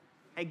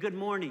Hey, good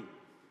morning.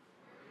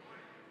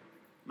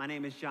 My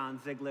name is Jon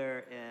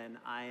Ziegler, and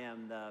I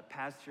am the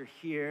pastor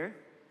here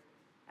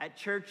at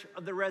Church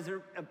of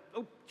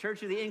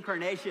the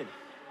Incarnation.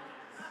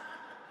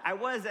 I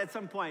was at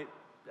some point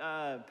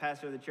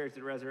pastor of the Church of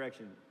the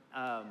Resurrection.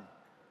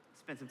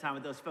 Spent some time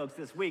with those folks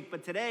this week,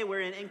 but today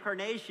we're in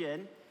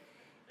Incarnation.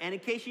 And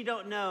in case you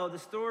don't know, the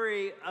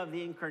story of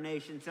the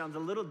Incarnation sounds a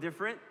little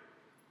different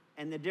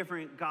in the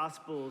different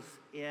Gospels.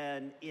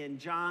 And in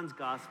John's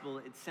Gospel,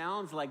 it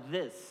sounds like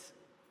this.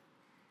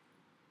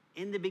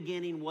 In the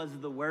beginning was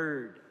the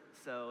Word.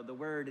 So the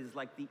Word is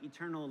like the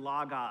eternal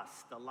logos,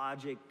 the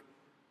logic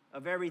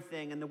of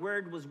everything. And the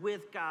Word was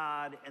with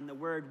God, and the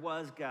Word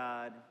was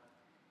God.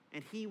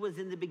 And He was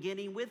in the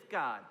beginning with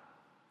God.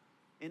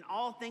 And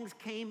all things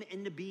came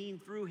into being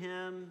through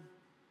Him.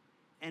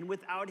 And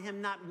without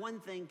Him, not one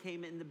thing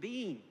came into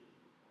being.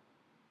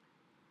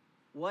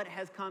 What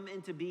has come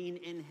into being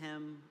in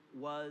Him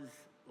was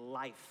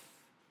life.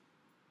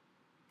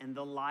 And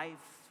the life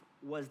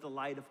was the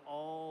light of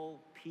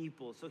all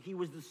people. So He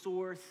was the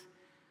source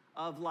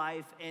of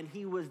life, and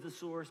He was the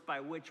source by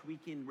which we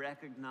can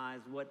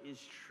recognize what is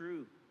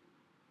true.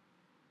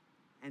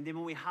 And then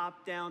when we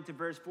hop down to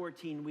verse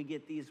 14, we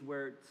get these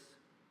words.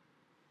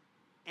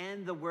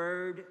 And the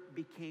Word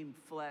became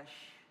flesh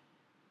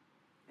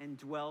and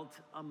dwelt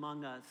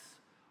among us.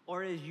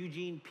 Or as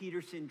Eugene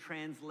Peterson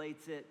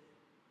translates it,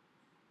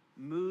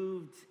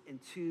 moved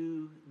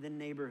into the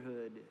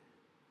neighborhood.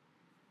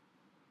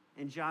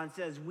 And John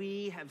says,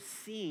 we have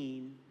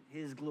seen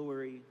His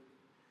glory,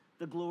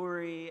 the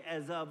glory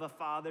as of a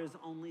Father's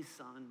only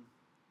Son,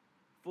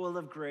 full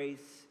of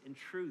grace and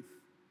truth.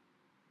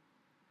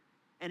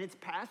 And it's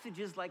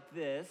passages like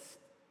this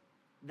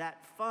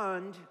that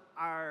fund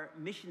our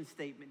mission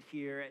statement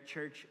here at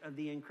Church of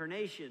the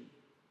Incarnation.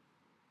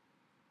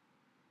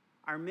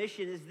 Our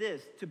mission is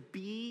this: to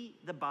be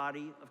the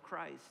body of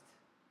Christ,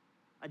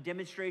 a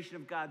demonstration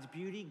of God's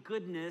beauty,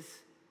 goodness,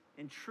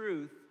 and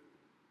truth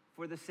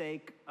for the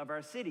sake of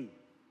our city.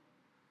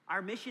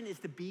 Our mission is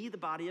to be the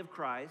body of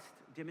Christ,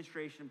 a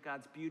demonstration of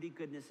God's beauty,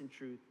 goodness, and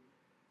truth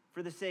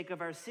for the sake of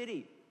our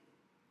city.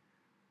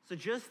 So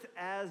just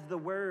as the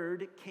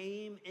Word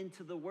came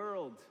into the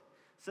world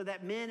so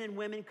that men and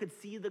women could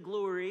see the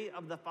glory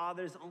of the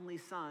Father's only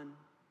Son,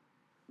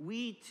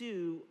 we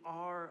too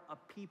are a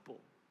people,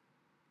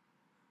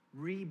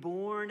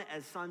 reborn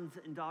as sons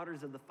and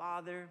daughters of the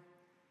Father,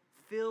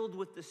 filled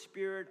with the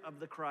Spirit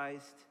of the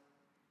Christ,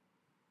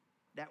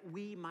 that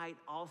we might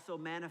also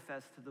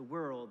manifest to the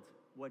world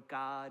what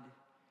God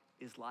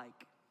is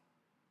like.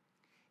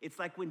 It's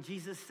like when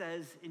Jesus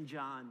says in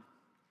John,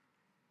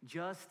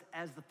 just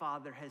as the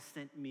Father has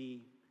sent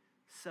me,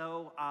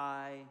 so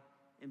I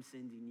am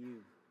sending you.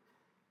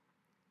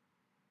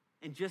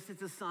 And just as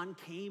the Son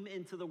came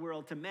into the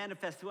world to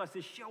manifest to us,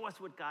 to show us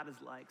what God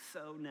is like,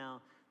 so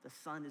now the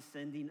Son is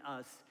sending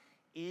us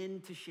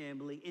into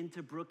Chamblee,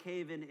 into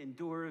Brookhaven, and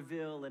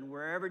Doraville, and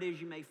wherever it is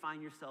you may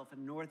find yourself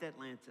in North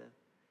Atlanta,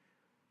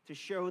 to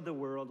show the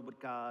world what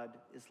God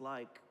is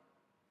like.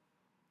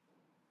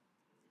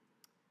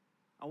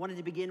 I wanted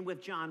to begin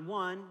with John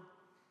 1,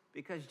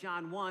 because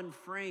John 1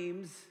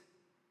 frames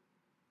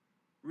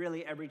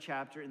really every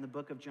chapter in the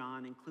book of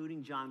John,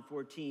 including John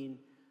 14,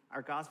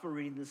 our gospel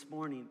reading this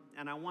morning.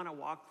 And I want to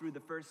walk through the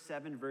first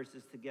 7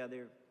 verses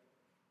together.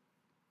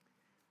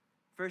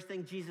 First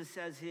thing Jesus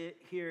says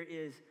here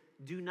is,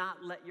 do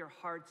not let your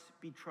hearts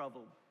be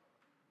troubled.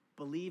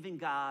 Believe in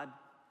God,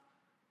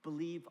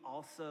 believe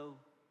also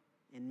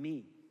in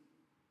me.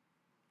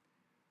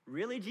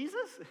 Really,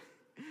 Jesus?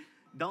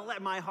 Don't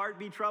let my heart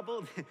be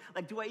troubled?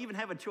 Like, do I even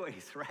have a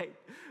choice, right?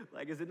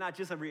 Like, is it not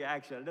just a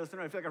reaction? I know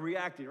sometimes I feel like I'm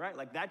reacting, right?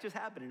 Like, that just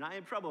happened, and I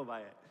am troubled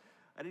by it.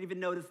 I didn't even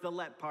notice the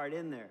let part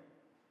in there.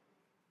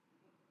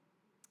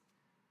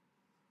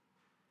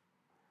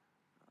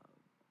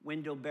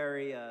 Wendell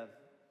Berry,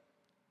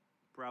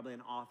 probably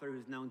an author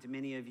who's known to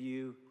many of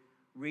you,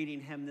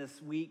 reading him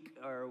this week,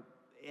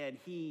 and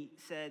he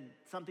said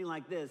something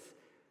like this: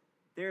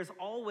 there's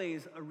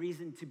always a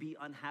reason to be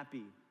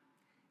unhappy,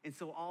 and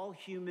so all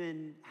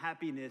human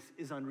happiness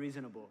is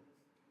unreasonable.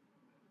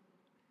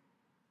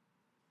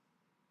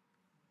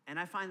 And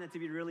I find that to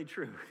be really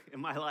true in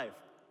my life.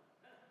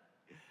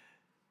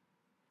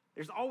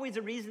 There's always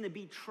a reason to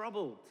be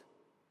troubled.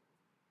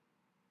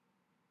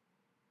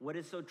 What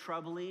is so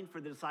troubling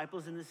for the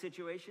disciples in this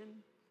situation?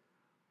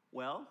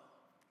 Well,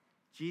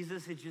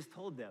 Jesus had just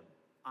told them,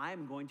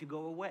 I'm going to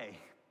go away.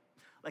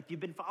 Like,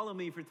 you've been following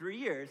me for 3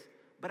 years,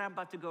 but I'm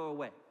about to go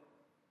away.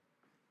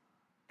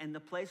 And the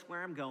place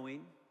where I'm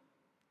going,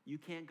 you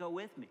can't go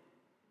with me.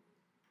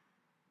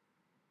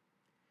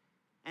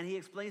 And he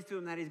explains to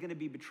him that he's going to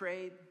be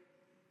betrayed,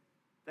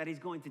 that he's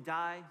going to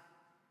die,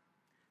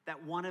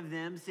 that one of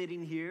them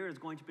sitting here is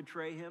going to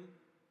betray him,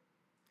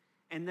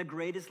 and the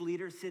greatest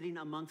leader sitting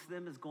amongst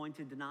them is going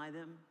to deny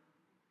them.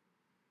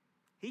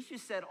 He's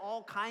just said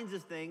all kinds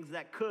of things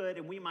that could,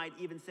 and we might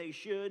even say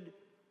should,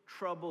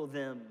 trouble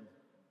them.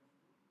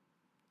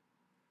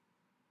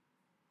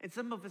 And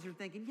some of us are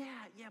thinking,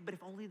 yeah, but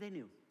if only they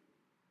knew.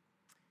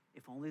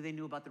 If only they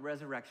knew about the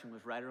resurrection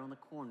was right around the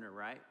corner,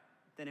 right?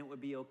 Then it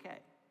would be okay.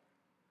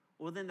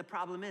 Well, then the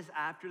problem is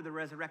after the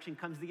resurrection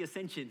comes the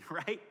ascension,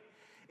 right?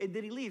 And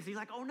then he leaves. He's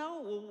like, oh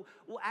no,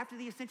 well after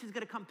the ascension is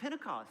going to come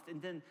Pentecost.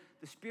 And then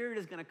the Spirit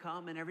is going to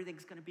come and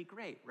everything's going to be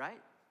great, right?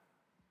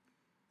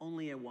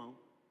 Only it won't.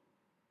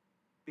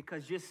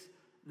 Because just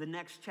the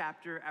next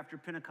chapter after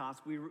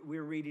Pentecost,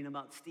 we're reading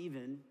about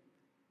Stephen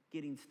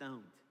getting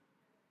stoned.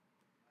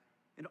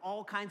 And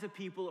all kinds of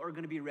people are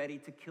going to be ready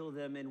to kill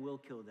them and will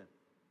kill them.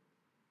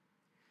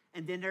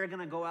 And then they're going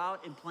to go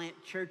out and plant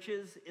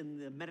churches in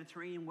the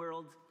Mediterranean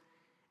world.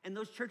 And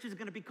those churches are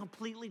going to be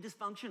completely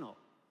dysfunctional,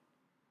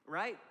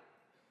 right?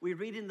 We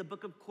read in the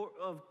book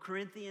of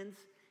Corinthians,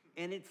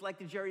 and it's like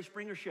the Jerry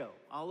Springer show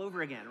all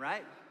over again,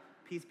 right?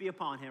 Peace be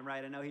upon him,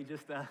 right? I know he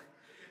just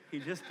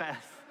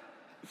passed,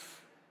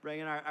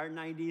 bringing our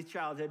 90s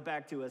childhood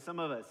back to us. Some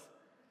of us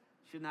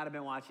should not have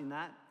been watching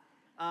that.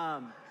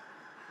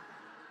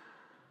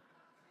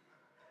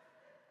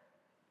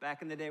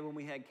 Back in the day when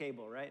we had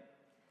cable, right?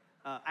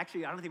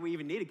 Actually, I don't think we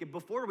even needed it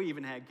before we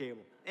even had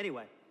cable.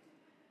 Anyway,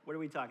 what are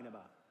we talking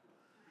about?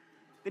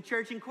 The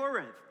church in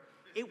Corinth.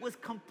 It was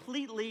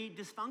completely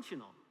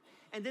dysfunctional.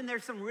 And then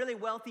there's some really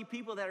wealthy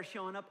people that are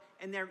showing up,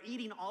 and they're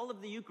eating all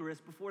of the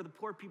Eucharist before the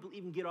poor people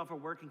even get off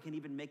of work and can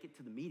even make it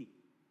to the meeting.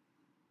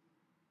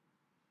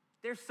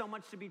 There's so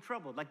much to be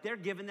troubled. Like, they're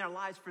giving their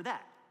lives for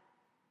that.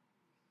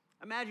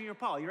 Imagine you're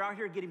Paul. You're out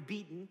here getting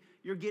beaten.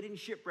 You're getting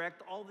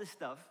shipwrecked, all this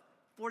stuff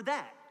for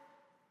that.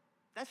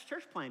 That's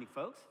church planning,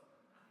 folks.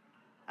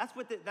 That's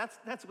what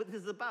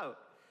this is about.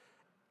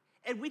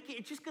 And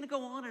it's just going to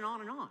go on and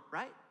on and on,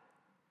 right?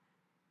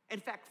 In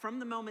fact, from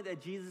the moment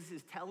that Jesus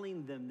is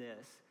telling them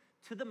this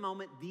to the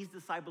moment these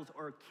disciples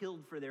are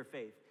killed for their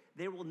faith,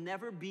 there will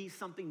never be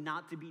something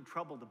not to be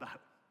troubled about.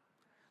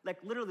 Like,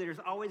 literally, there's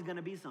always going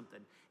to be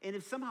something. And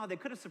if somehow they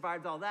could have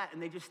survived all that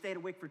and they just stayed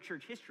awake for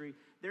church history,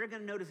 they're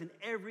going to notice in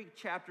every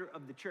chapter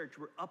of the church,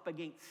 we're up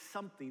against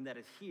something that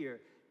is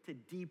here to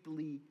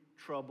deeply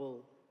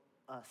trouble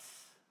us.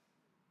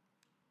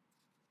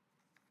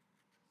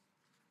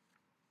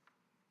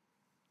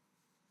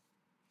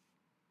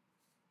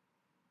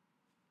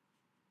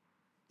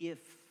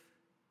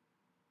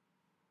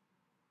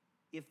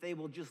 If they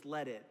will just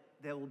let it,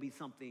 there will be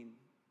something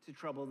to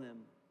trouble them.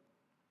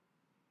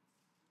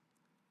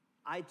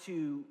 I,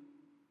 too,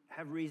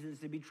 have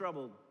reasons to be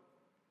troubled,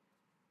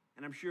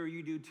 and I'm sure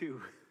you do,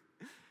 too.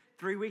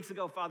 3 weeks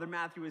ago, Father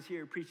Matthew was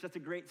here, preached such a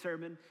great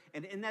sermon,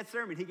 and in that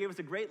sermon, he gave us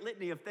a great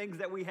litany of things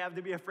that we have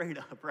to be afraid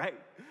of, right?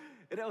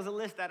 And it was a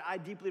list that I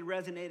deeply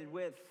resonated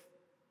with,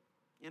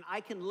 and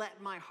I can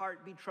let my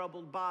heart be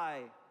troubled by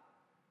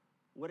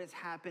what is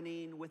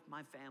happening with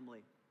my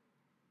family,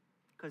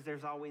 because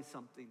there's always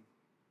something.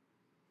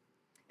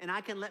 And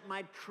I can let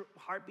my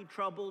heart be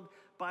troubled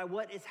by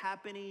what is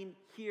happening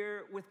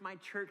here with my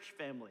church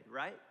family,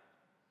 right?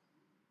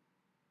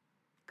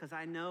 Because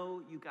I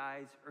know you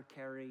guys are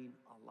carrying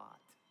a lot.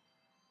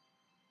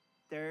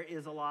 There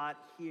is a lot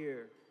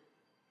here.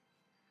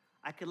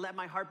 I could let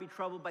my heart be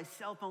troubled by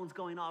cell phones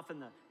going off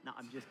no,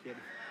 I'm just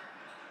kidding.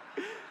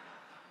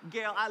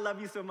 Gail, I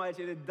love you so much,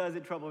 and it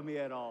doesn't trouble me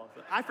at all.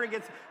 So I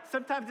forget,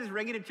 sometimes it's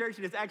ringing in church,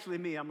 and it's actually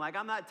me. I'm like,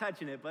 I'm not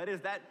touching it, but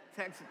that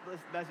text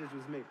message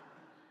was me.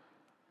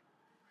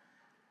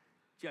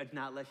 Judge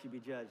not, lest you be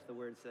judged, the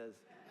word says.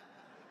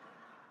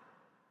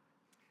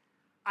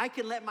 I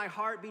can let my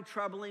heart be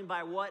troubling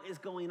by what is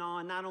going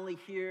on, not only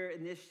here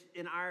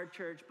in our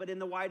church, but in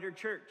the wider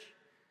church.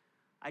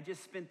 I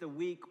just spent the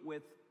week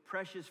with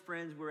precious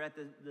friends. We're at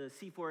the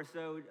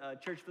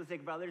C4SO, Church for the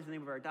Sake of Others, the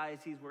name of our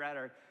diocese. We're at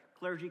our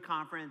clergy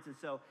conference, and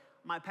so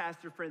my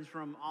pastor friends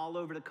from all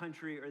over the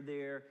country are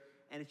there,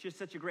 and it's just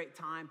such a great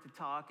time to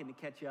talk and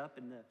to catch up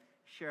and to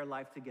share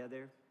life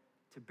together,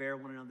 to bear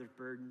one another's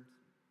burdens.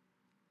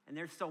 And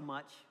there's so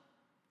much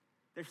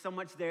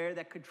there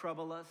that could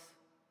trouble us.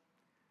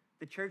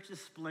 The church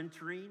is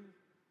splintering.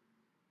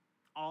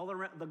 All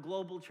around, the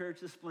global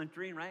church is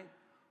splintering, right?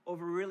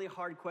 Over really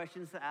hard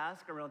questions to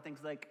ask around things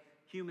like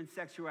human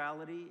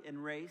sexuality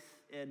and race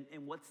and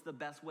what's the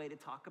best way to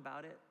talk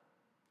about it.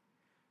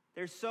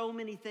 There's so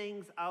many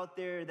things out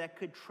there that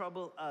could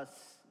trouble us,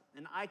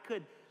 and I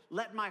could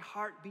let my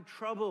heart be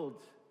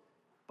troubled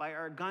by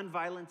our gun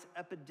violence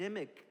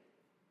epidemic.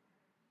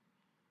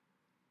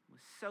 It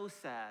was so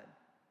sad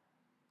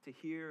to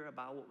hear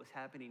about what was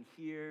happening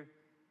here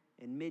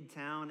in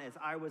Midtown as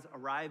I was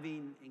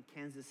arriving in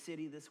Kansas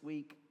City this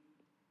week.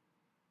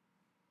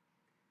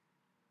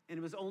 And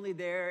it was only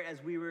there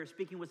as we were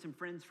speaking with some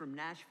friends from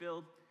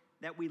Nashville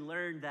that we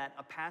learned that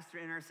a pastor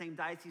in our same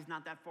diocese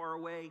not that far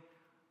away,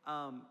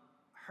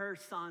 her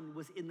son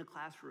was in the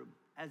classroom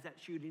as that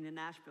shooting in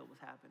Nashville was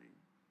happening.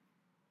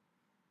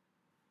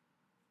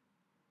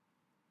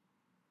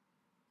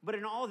 But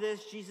in all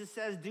this, Jesus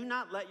says, do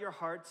not let your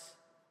hearts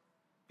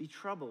be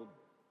troubled.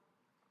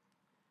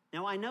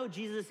 Now, I know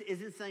Jesus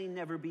isn't saying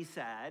never be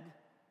sad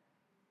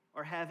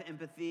or have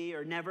empathy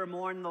or never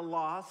mourn the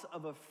loss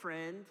of a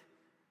friend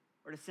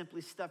or to simply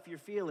stuff your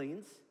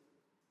feelings.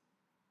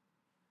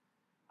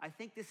 I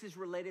think this is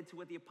related to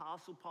what the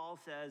Apostle Paul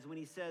says when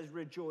he says,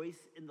 rejoice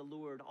in the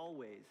Lord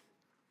always.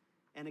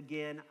 And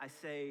again, I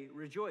say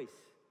rejoice.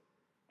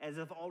 As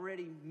I've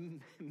already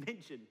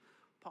mentioned,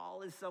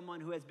 Paul is someone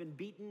who has been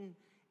beaten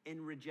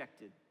and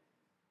rejected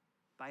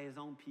by his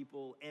own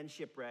people and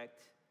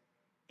shipwrecked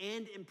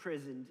and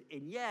imprisoned,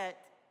 and yet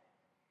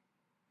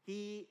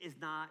he is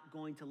not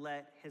going to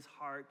let his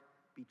heart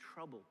be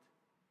troubled.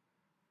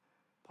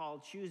 Paul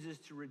chooses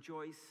to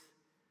rejoice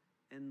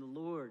in the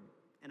Lord.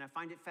 And I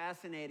find it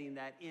fascinating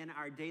that in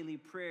our daily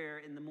prayer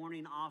in the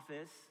morning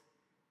office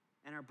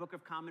and our Book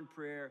of Common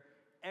Prayer,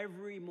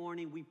 every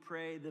morning we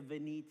pray the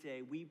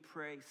Venite. We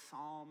pray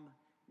Psalm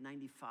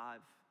 95.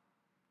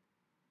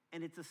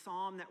 And it's a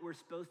psalm that we're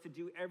supposed to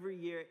do every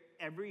year,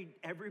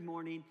 every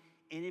morning.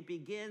 And it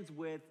begins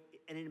with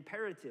an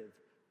imperative.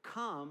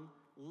 Come,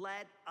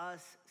 let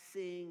us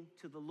sing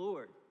to the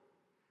Lord.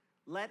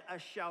 Let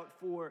us shout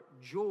for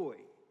joy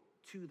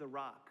to the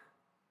rock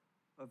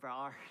of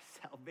our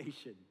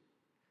salvation.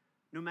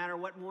 No matter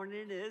what morning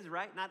it is,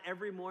 right? Not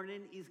every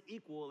morning is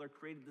equal or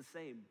created the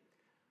same.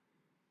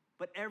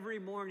 But every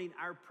morning,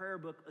 our prayer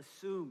book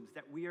assumes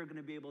that we are going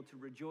to be able to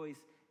rejoice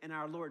in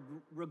our Lord,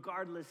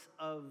 regardless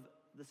of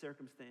the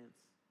circumstance.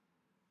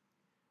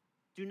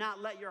 Do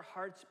not let your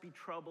hearts be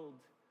troubled.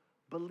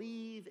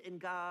 Believe in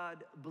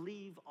God.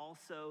 Believe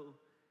also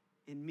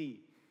in me.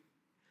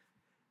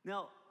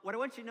 Now, what I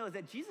want you to know is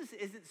that Jesus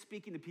isn't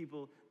speaking to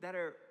people that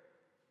are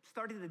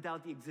starting to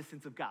doubt the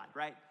existence of God,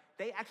 right?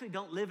 They actually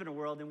don't live in a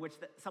world in which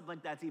something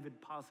like that's even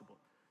possible.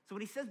 So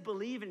when he says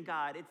believe in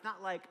God, it's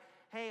not like,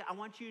 hey, I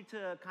want you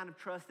to kind of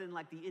trust in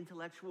like the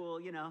intellectual,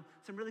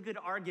 some really good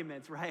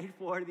arguments, right,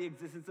 for the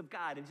existence of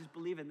God, and just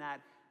believe in that,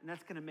 and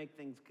that's going to make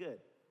things good.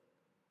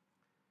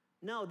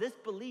 No, this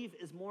belief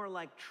is more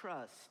like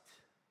trust.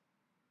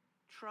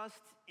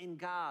 Trust in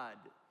God,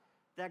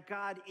 that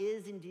God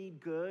is indeed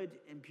good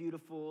and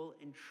beautiful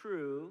and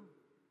true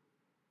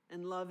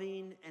and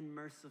loving and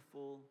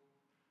merciful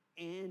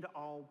and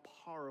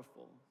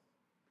all-powerful,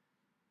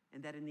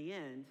 and that in the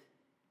end,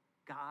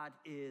 God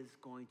is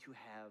going to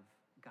have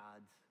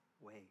God's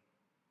way.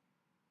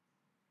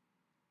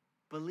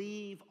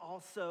 Believe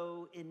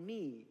also in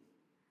me.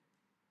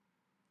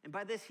 And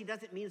by this, he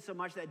doesn't mean so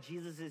much that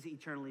Jesus is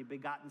eternally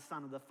begotten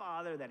Son of the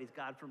Father, that he's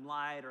God from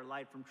light or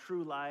light from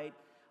true light,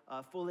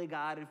 fully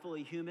God and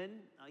fully human,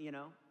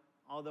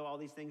 although all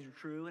these things are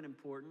true and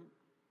important.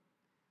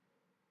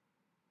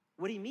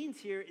 What he means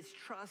here is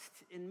trust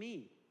in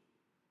me.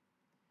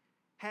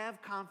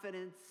 Have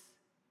confidence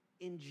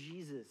in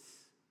Jesus.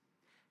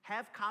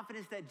 Have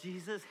confidence that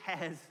Jesus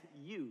has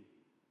you.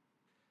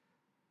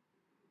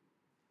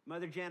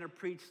 Mother Jana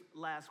preached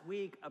last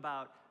week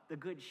about the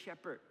Good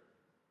Shepherd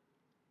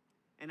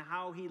and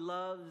how he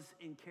loves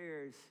and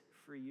cares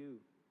for you.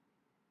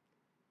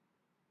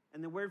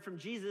 And the word from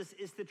Jesus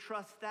is to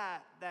trust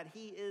that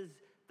he is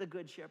the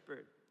Good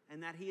Shepherd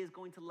and that he is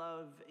going to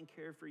love and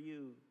care for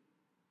you.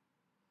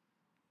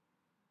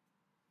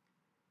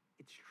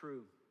 It's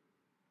true.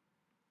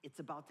 It's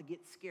about to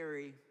get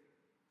scary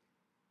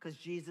because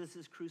Jesus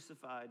is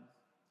crucified.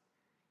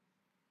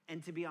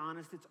 And to be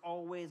honest, it's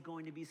always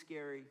going to be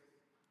scary,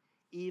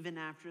 even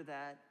after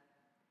that.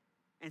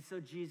 And so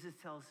Jesus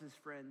tells his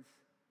friends,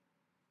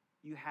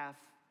 you have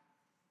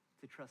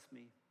to trust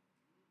me.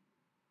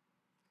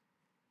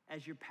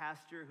 As your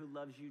pastor who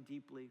loves you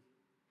deeply,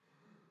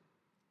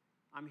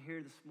 I'm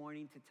here this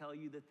morning to tell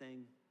you the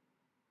thing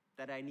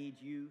that I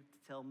need you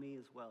to tell me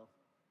as well.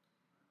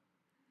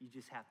 You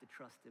just have to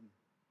trust him.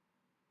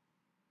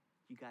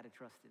 You got to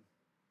trust him.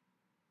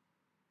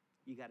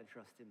 You got to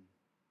trust him.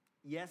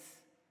 Yes,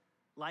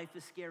 life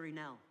is scary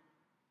now,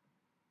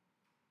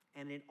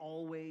 and it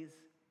always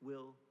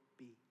will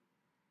be.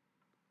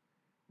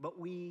 But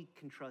we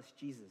can trust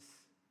Jesus.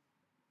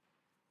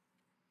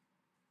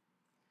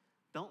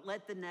 Don't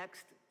let the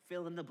next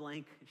fill in the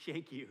blank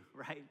shake you,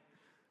 right?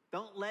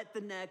 Don't let the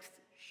next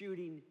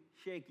shooting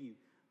shake you.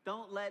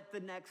 Don't let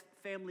the next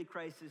family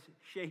crisis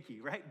shake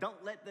you, right?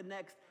 Don't let the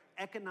next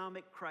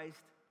economic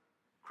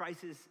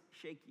crisis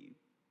shake you.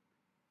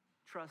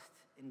 Trust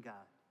in God.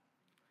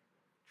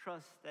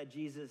 Trust that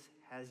Jesus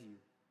has you.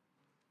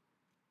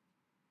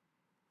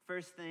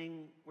 First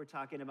thing we're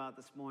talking about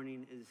this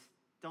morning is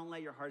don't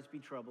let your hearts be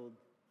troubled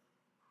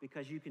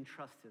because you can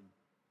trust him.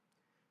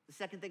 The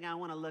second thing I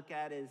want to look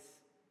at is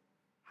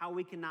how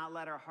we cannot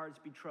let our hearts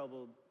be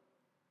troubled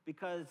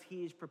because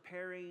he is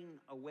preparing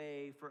a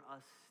way for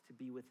us to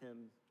be with him.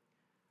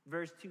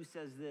 Verse 2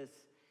 says this,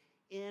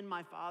 in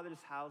my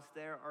Father's house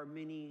there are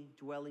many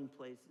dwelling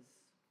places.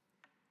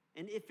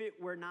 And if it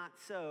were not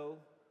so,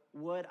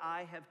 would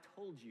I have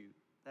told you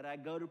that I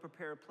go to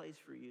prepare a place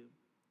for you?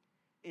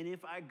 And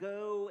if I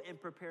go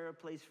and prepare a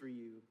place for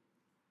you,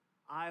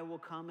 I will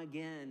come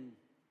again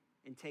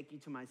and take you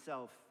to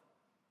myself,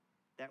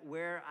 that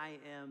where I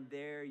am,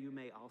 there you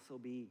may also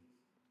be.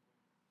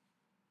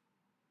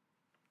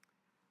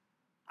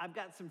 I've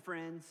got some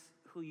friends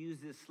who use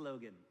this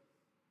slogan.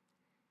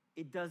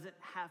 It doesn't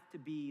have to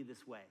be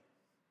this way.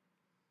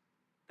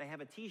 They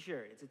have a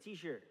t-shirt. It's a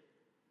t-shirt.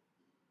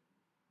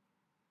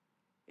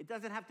 It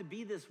doesn't have to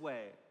be this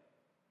way.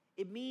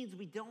 It means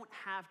we don't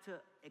have to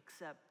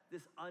accept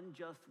this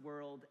unjust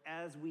world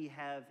as we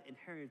have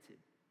inherited.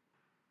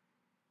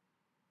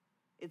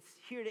 It's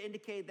here to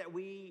indicate that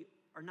we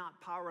are not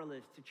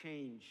powerless to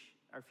change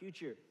our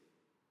future.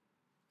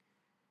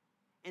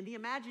 And the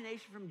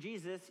imagination from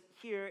Jesus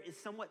here is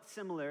somewhat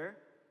similar.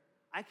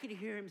 I could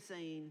hear him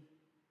saying,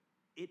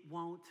 it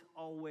won't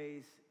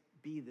always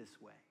be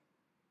this way.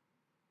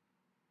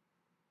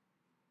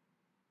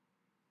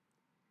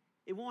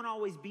 It won't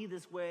always be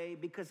this way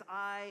because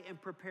I am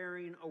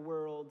preparing a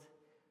world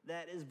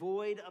that is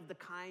void of the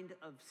kind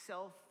of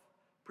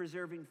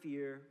self-preserving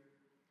fear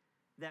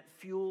that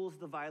fuels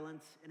the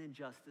violence and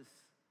injustice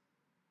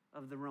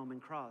of the Roman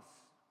cross.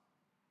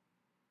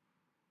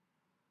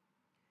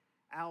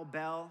 Al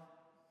Bell,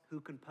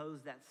 who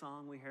composed that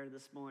song we heard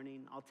this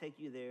morning, I'll Take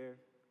You There,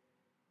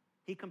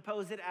 he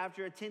composed it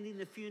after attending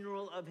the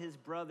funeral of his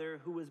brother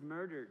who was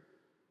murdered.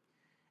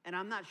 And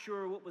I'm not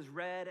sure what was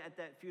read at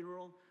that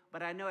funeral,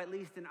 but I know at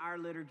least in our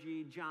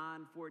liturgy,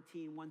 John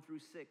 14, 1 through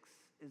 6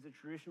 is the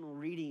traditional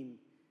reading.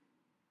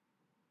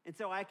 And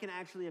so I can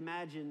actually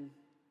imagine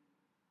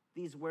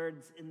these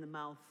words in the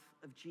mouth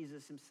of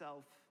Jesus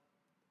himself.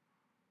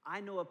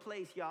 I know a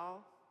place, y'all.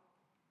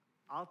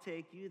 I'll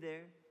take you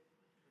there.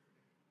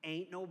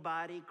 Ain't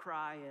nobody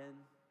crying.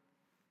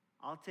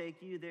 I'll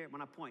take you there.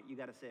 When I point, you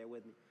got to say it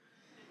with me.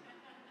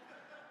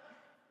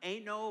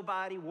 Ain't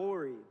nobody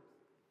worried.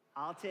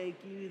 I'll take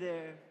you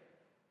there.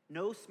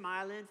 No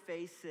smiling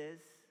faces.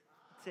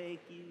 I'll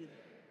take you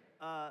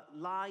there.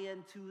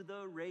 Lying to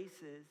the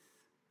races.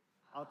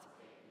 I'll take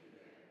you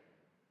there.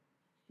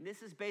 And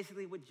this is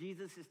basically what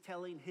Jesus is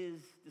telling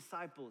his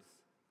disciples.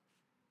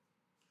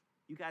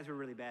 You guys are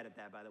really bad at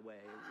that, by the way.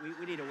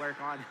 We need to work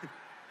on it.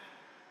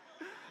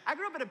 I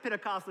grew up in a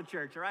Pentecostal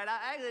church, all right?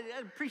 I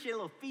appreciate a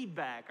little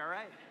feedback, all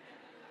right?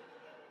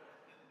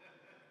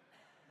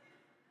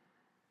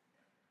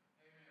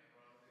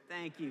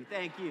 Thank you.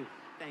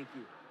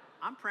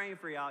 I'm praying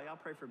for y'all. Y'all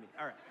pray for me.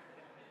 All right.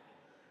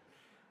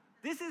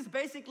 This is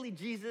basically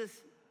Jesus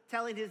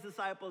telling his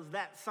disciples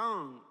that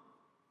song.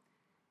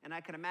 And I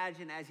can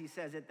imagine as he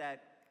says it,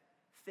 that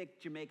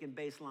thick Jamaican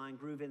bass line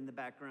grooving in the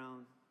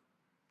background.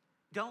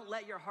 Don't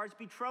let your hearts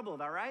be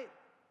troubled, all right?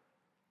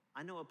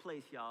 I know a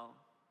place, y'all.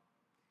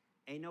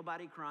 Ain't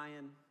nobody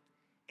crying.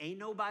 Ain't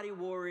nobody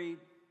worried.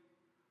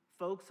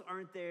 Folks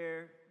aren't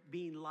there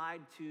being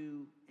lied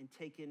to and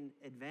taken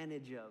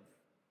advantage of.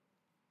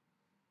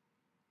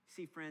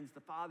 See, friends,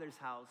 the Father's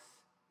house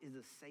is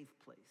a safe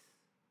place.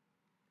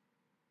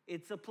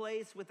 It's a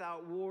place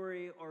without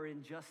worry or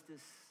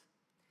injustice.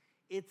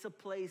 It's a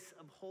place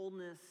of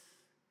wholeness,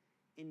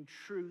 in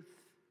truth,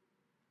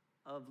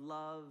 of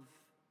love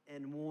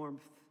and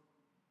warmth,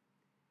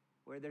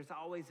 where there's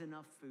always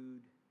enough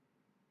food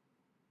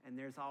and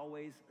there's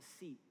always a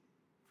seat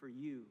for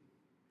you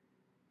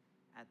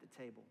at the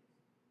table.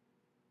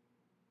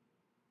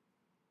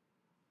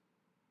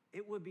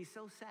 It would be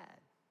so sad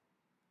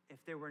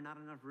if there were not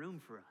enough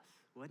room for us,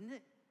 wouldn't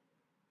it?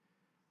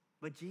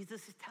 But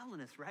Jesus is telling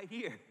us right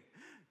here,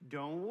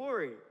 don't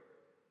worry,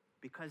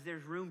 because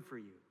there's room for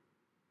you.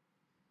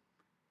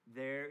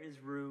 There is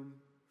room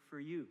for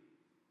you.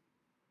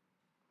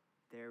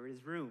 There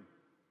is room.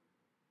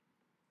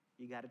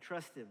 You got to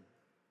trust him.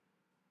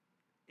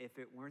 If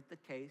it weren't the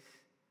case,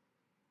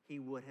 he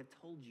would have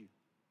told you.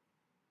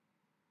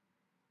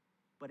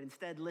 But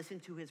instead,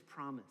 listen to his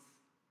promise.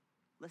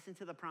 Listen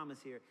to the promise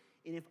here.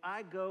 And if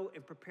I go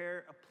and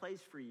prepare a place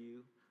for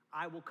you,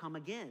 I will come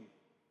again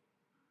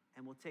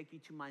and will take you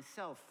to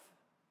myself,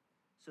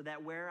 so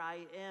that where I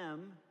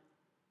am,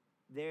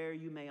 there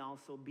you may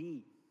also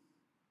be.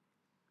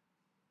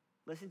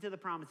 Listen to the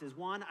promises.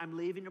 1, I'm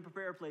leaving to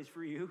prepare a place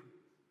for you.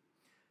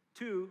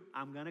 2,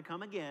 I'm going to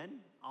come again.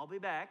 I'll be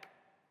back.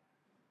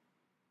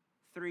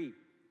 3,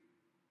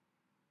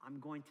 I'm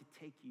going to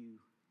take you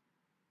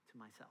to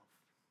myself.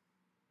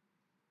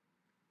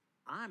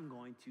 I'm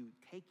going to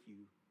take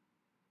you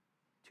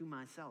to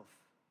myself.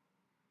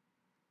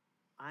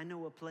 I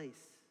know a place.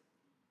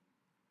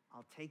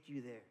 I'll take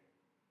you there.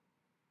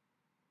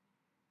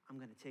 I'm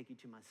going to take you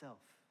to myself.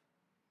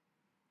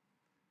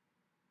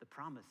 The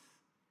promise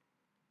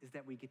is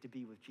that we get to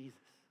be with Jesus.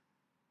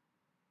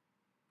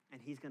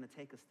 And he's going to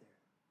take us there.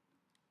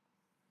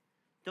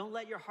 Don't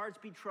let your hearts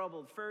be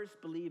troubled.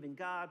 First, believe in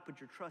God. Put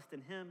your trust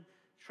in him.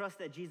 Trust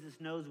that Jesus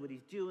knows what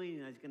he's doing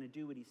and he's going to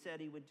do what he said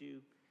he would do.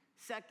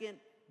 Second,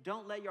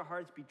 don't let your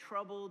hearts be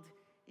troubled.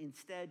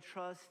 Instead,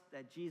 trust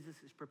that Jesus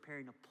is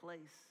preparing a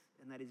place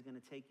and that he's going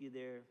to take you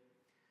there.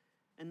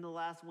 And the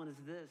last one is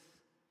this.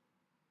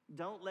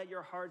 Don't let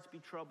your hearts be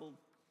troubled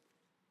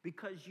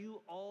because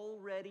you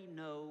already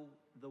know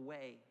the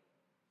way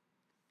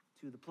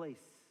to the place.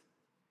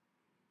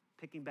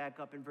 Picking back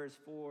up in verse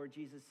 4,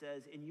 Jesus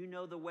says, and you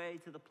know the way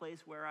to the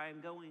place where I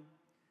am going.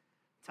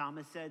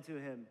 Thomas said to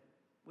him,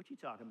 what you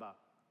talking about?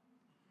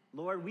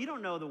 Lord, we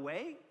don't know the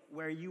way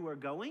where you are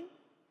going.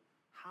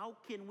 How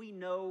can we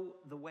know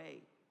the way?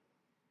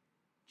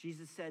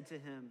 Jesus said to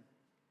him,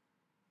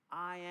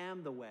 I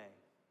am the way,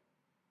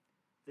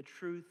 the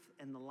truth,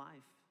 and the life.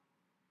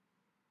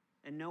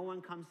 and no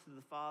one comes to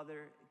the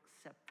Father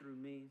except through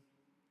me.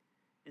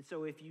 And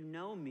so if you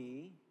know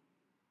me,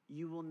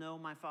 you will know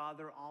my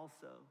Father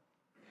also.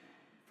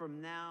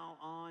 From now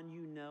on,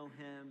 you know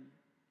him,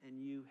 and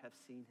you have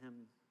seen him.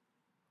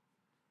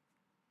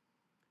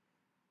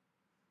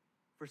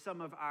 For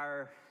some of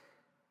our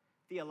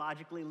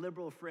theologically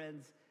liberal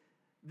friends,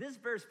 this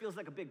verse feels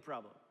like a big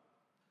problem.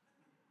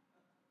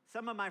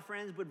 Some of my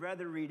friends would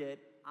rather read it,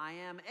 I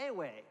am a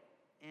way,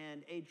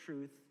 and a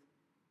truth,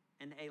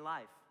 and a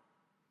life.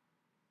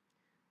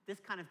 This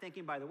kind of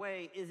thinking, by the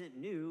way, isn't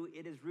new.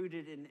 It is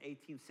rooted in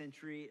 18th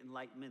century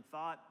Enlightenment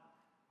thought,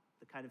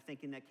 the kind of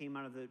thinking that came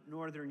out of the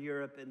Northern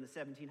Europe in the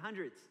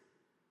 1700s.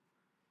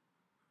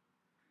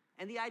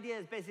 And the idea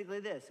is basically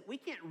this. We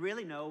can't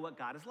really know what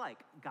God is like.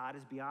 God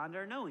is beyond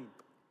our knowing.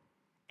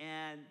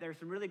 And there's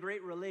some really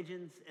great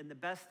religions, and the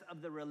best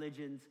of the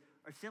religions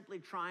are simply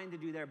trying to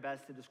do their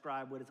best to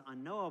describe what is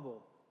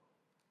unknowable.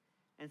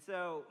 And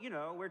so,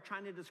 we're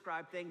trying to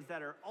describe things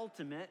that are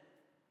ultimate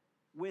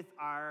with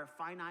our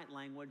finite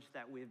language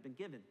that we have been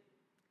given.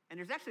 And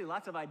there's actually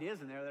lots of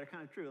ideas in there that are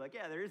kind of true. Like,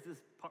 yeah, there is this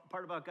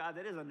part about God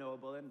that is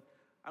unknowable, and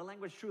our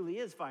language truly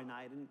is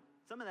finite. And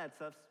some of that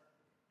stuff's,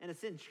 in a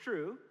sense,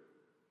 true.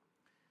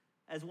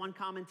 As one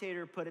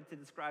commentator put it to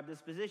describe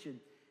this position,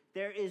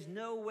 there is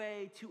no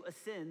way to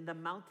ascend the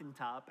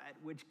mountaintop at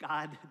which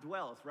God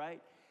dwells, right?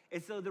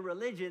 And so the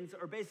religions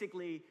are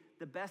basically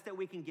the best that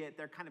we can get.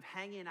 They're kind of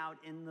hanging out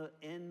in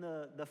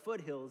the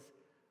foothills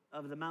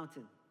of the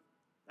mountain.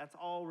 That's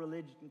all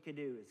religion can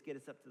do, is get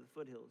us up to the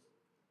foothills.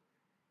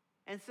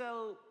 And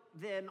so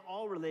then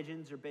all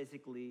religions are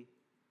basically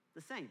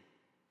the same.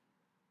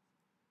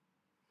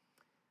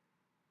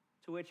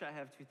 To which I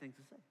have two things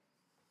to say.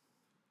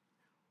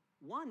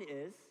 One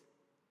is,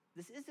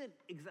 this isn't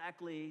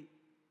exactly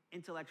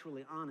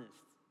intellectually honest.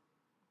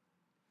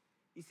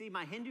 You see,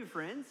 my Hindu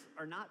friends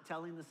are not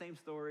telling the same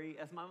story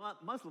as my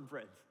Muslim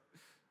friends.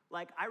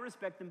 Like, I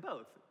respect them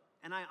both,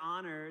 and I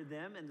honor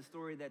them and the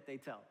story that they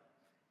tell.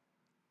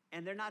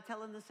 And they're not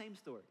telling the same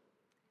story.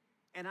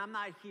 And I'm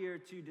not here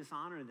to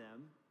dishonor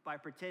them by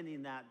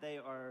pretending that they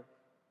are,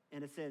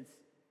 in a sense,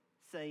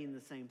 saying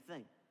the same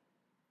thing.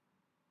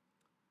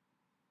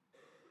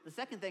 The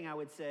second thing I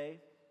would say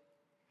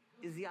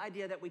is the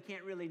idea that we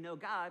can't really know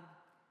God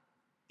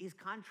is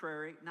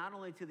contrary not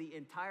only to the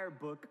entire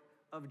book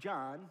of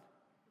John.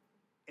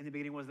 In the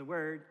beginning was the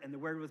Word, and the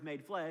Word was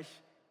made flesh.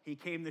 He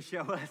came to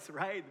show us,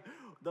 right?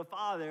 The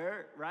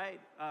Father, right?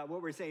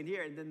 What we're saying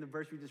here, and then the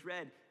verse we just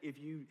read, if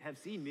you have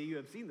seen me, you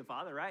have seen the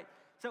Father, right?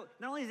 So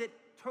not only is it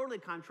totally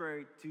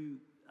contrary to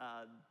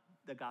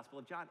the Gospel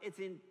of John, it's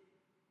in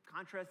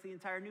contrast to the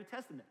entire New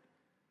Testament,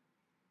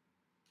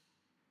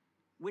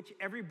 which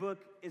every book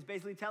is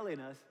basically telling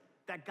us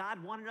that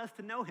God wanted us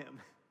to know him.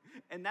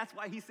 And that's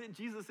why he sent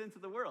Jesus into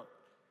the world,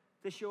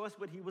 to show us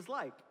what he was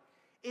like.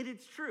 And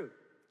it's true.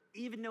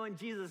 Even knowing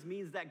Jesus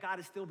means that God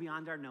is still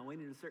beyond our knowing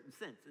in a certain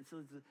sense. And so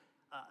there's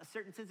a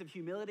certain sense of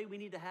humility we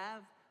need to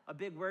have. A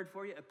big word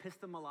for you,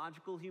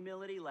 epistemological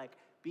humility, like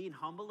being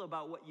humble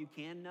about what you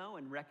can know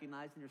and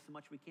recognizing there's so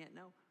much we can't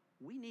know.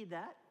 We need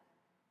that.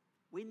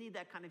 We need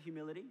that kind of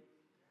humility.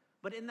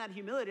 But in that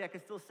humility, I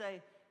can still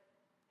say,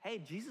 hey,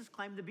 Jesus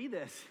claimed to be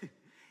this.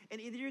 And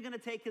either you're going to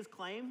take his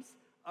claims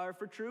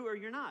for true or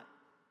you're not.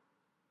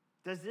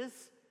 Does this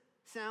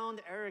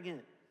sound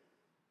arrogant?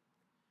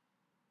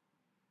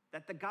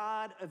 That the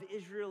God of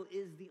Israel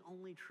is the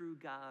only true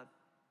God.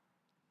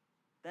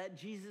 That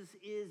Jesus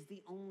is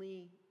the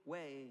only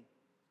way.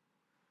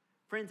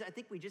 Friends, I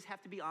think we just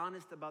have to be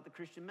honest about the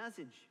Christian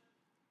message.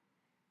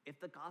 If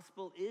the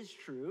gospel is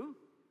true,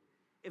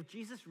 if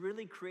Jesus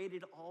really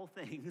created all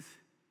things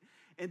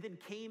and then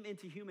came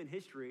into human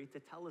history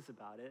to tell us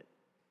about it,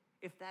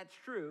 if that's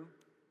true,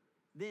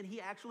 then he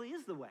actually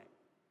is the way,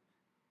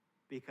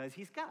 because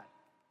he's God.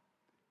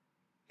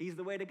 He's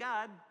the way to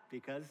God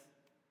because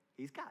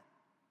he's God.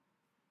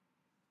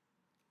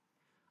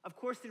 Of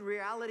course, the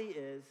reality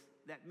is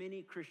that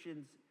many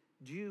Christians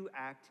do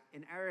act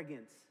in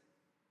arrogance,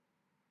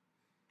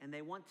 and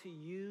they want to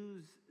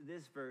use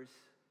this verse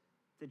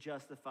to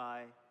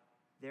justify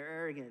their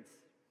arrogance.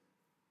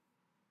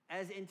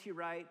 As N.T.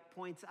 Wright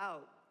points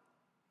out,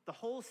 the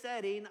whole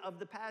setting of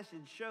the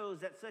passage shows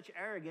that such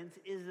arrogance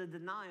is a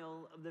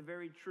denial of the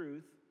very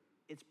truth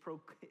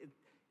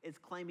it's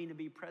claiming to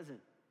be present.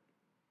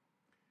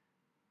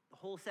 The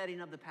whole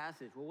setting of the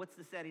passage. Well, what's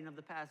the setting of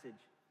the passage?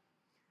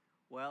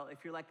 Well, if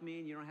you're like me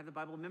and you don't have the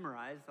Bible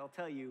memorized, I'll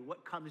tell you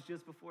what comes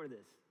just before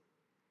this.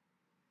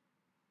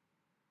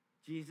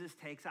 Jesus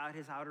takes out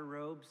his outer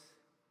robes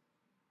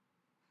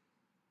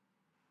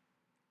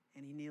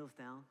and he kneels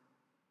down.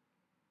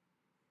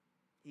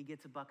 He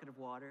gets a bucket of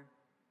water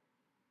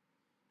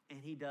and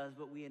he does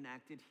what we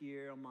enacted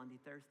here on Maundy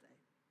Thursday.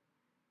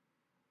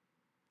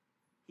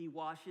 He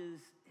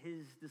washes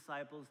his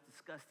disciples'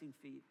 disgusting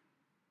feet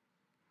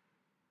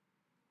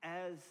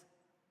as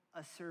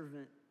a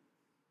servant.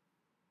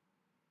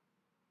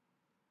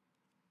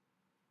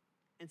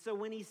 And so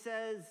when he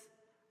says,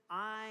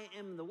 I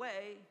am the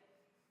way,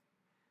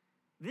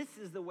 this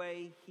is the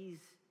way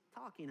he's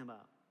talking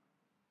about.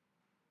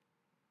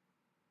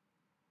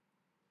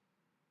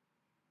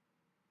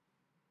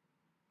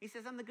 He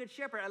says, I'm the good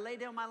shepherd. I lay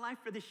down my life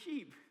for the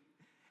sheep.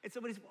 And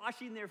so when he's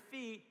washing their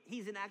feet,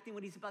 he's enacting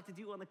what he's about to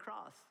do on the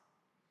cross.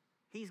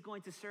 He's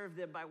going to serve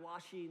them by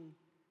washing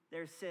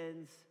their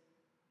sins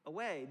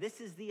away.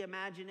 This is the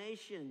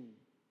imagination.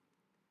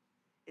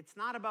 It's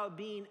not about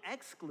being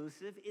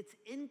exclusive, it's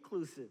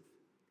inclusive.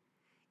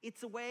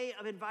 It's a way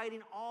of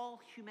inviting all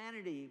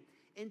humanity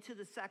into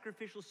the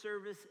sacrificial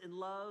service and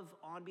love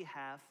on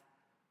behalf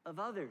of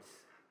others.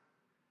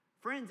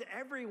 Friends,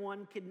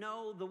 everyone can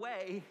know the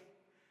way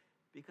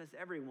because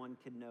everyone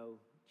can know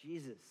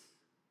Jesus.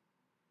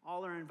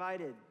 All are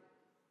invited.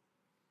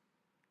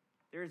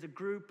 There is a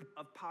group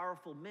of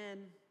powerful men,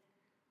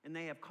 and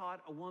they have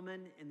caught a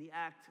woman in the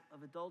act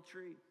of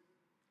adultery.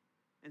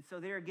 And so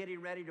they are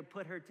getting ready to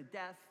put her to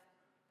death.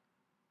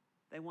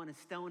 They want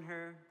to stone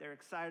her. They're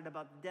excited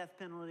about the death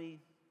penalty.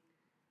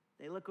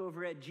 They look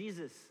over at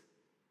Jesus,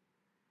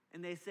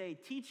 and they say,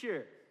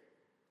 Teacher,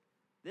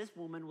 this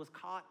woman was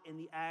caught in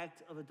the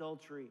act of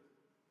adultery.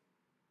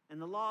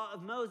 And the law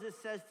of Moses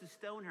says to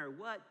stone her.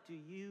 What do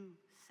you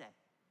say?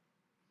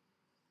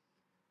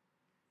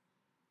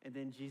 And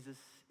then Jesus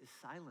is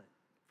silent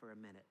for a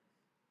minute.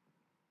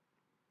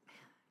 Man,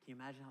 can you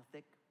imagine how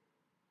thick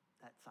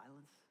that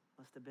silence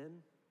must have been?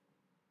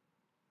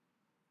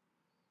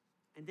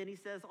 And then he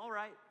says, all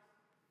right,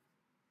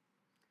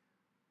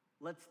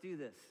 let's do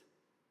this.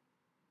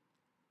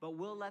 But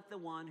we'll let the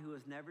one who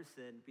has never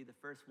sinned be the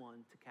first one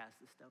to cast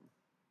the stone.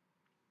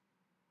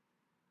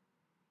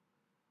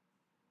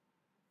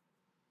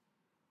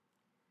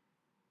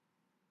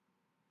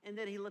 And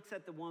then he looks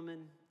at the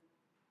woman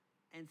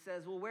and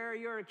says, well, where are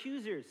your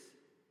accusers?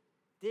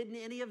 Didn't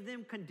any of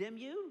them condemn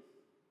you?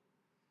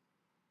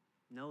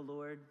 No,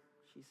 Lord,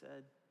 she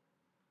said.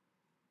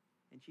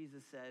 And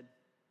Jesus said,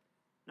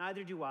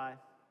 neither do I.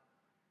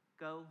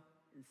 Go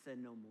and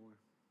sin no more.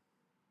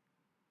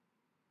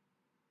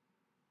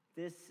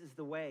 This is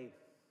the way.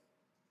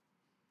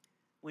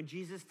 When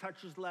Jesus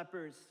touches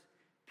lepers,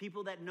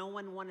 people that no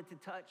one wanted to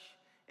touch,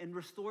 and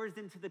restores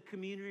them to the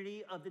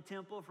community of the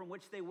temple from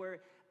which they were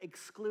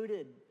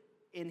excluded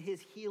in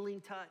his healing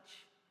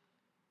touch.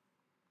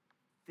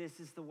 This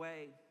is the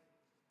way.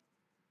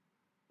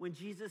 When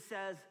Jesus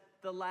says,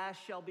 the last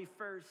shall be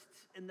first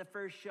and the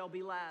first shall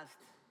be last.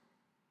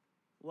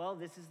 Well,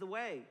 this is the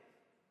way.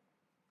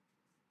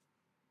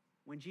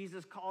 When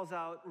Jesus calls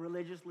out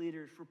religious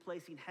leaders for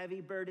placing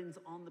heavy burdens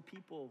on the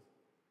people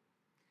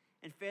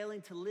and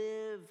failing to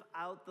live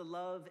out the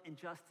love and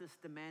justice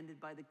demanded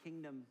by the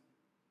kingdom.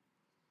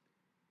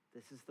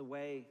 This is the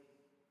way.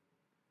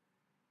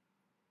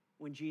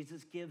 When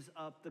Jesus gives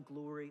up the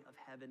glory of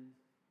heaven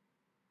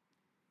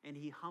and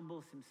he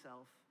humbles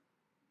himself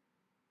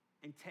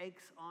and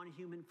takes on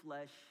human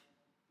flesh,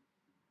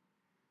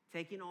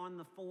 taking on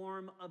the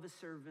form of a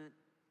servant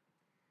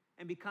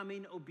and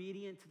becoming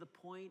obedient to the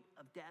point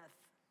of death.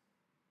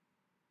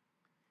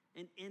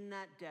 And in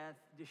that death,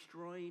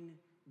 destroying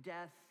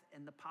death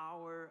and the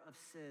power of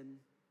sin.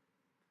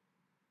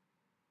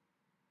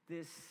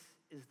 This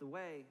is the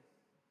way.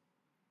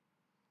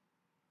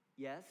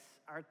 Yes,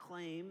 our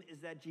claim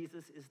is that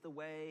Jesus is the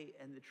way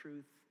and the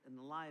truth and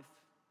the life,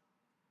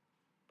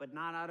 but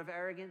not out of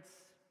arrogance,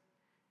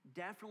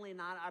 definitely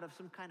not out of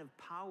some kind of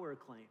power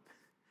claim,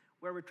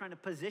 where we're trying to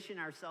position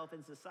ourselves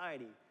in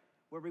society,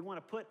 where we want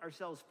to put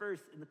ourselves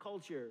first in the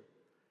culture,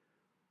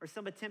 or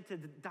some attempt to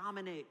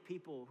dominate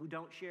people who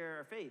don't share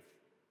our faith.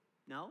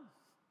 No,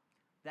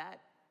 that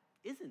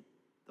isn't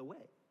the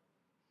way.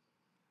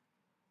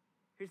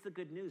 Here's the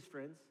good news,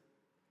 friends.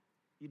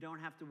 You don't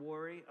have to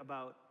worry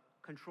about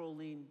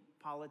controlling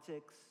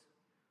politics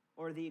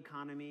or the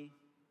economy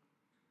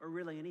or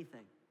really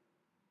anything,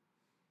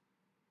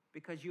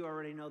 because you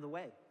already know the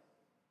way.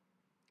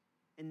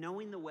 And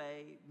knowing the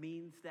way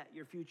means that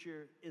your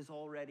future is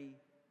already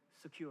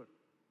secure.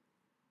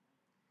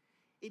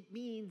 It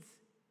means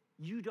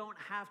you don't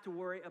have to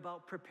worry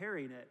about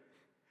preparing it,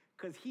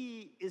 because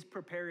he is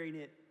preparing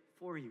it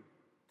for you.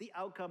 The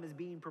outcome is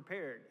being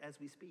prepared as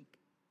we speak.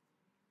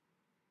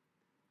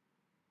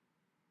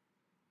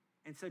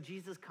 And so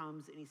Jesus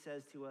comes and he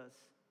says to us,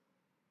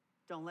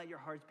 don't let your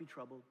hearts be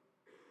troubled.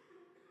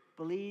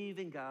 Believe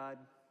in God.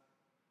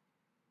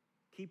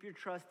 Keep your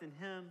trust in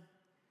him.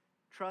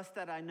 Trust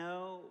that I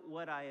know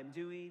what I am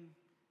doing.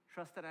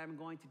 Trust that I'm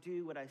going to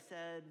do what I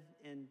said.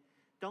 And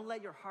don't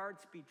let your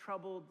hearts be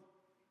troubled.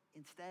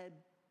 Instead,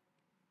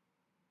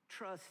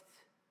 trust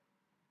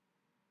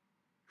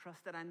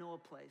that I know a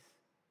place.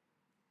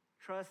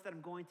 Trust that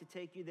I'm going to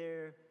take you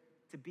there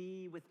to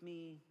be with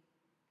me.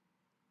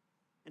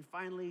 And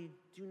finally,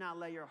 do not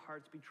let your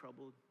hearts be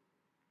troubled,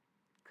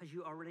 because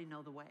you already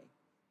know the way.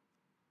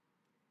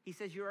 He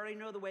says you already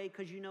know the way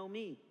because you know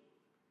me.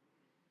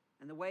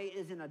 And the way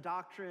isn't a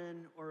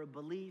doctrine or a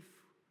belief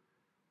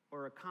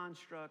or a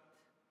construct.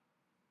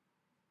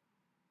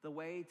 The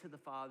way to the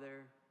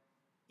Father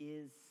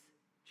is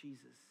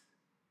Jesus.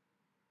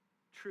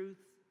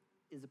 Truth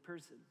is a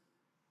person.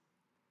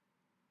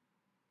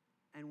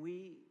 And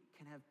we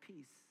can have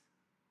peace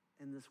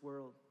in this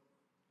world,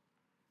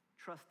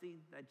 trusting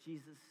that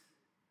Jesus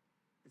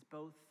is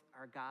both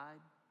our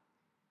guide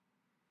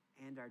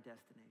and our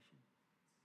destination.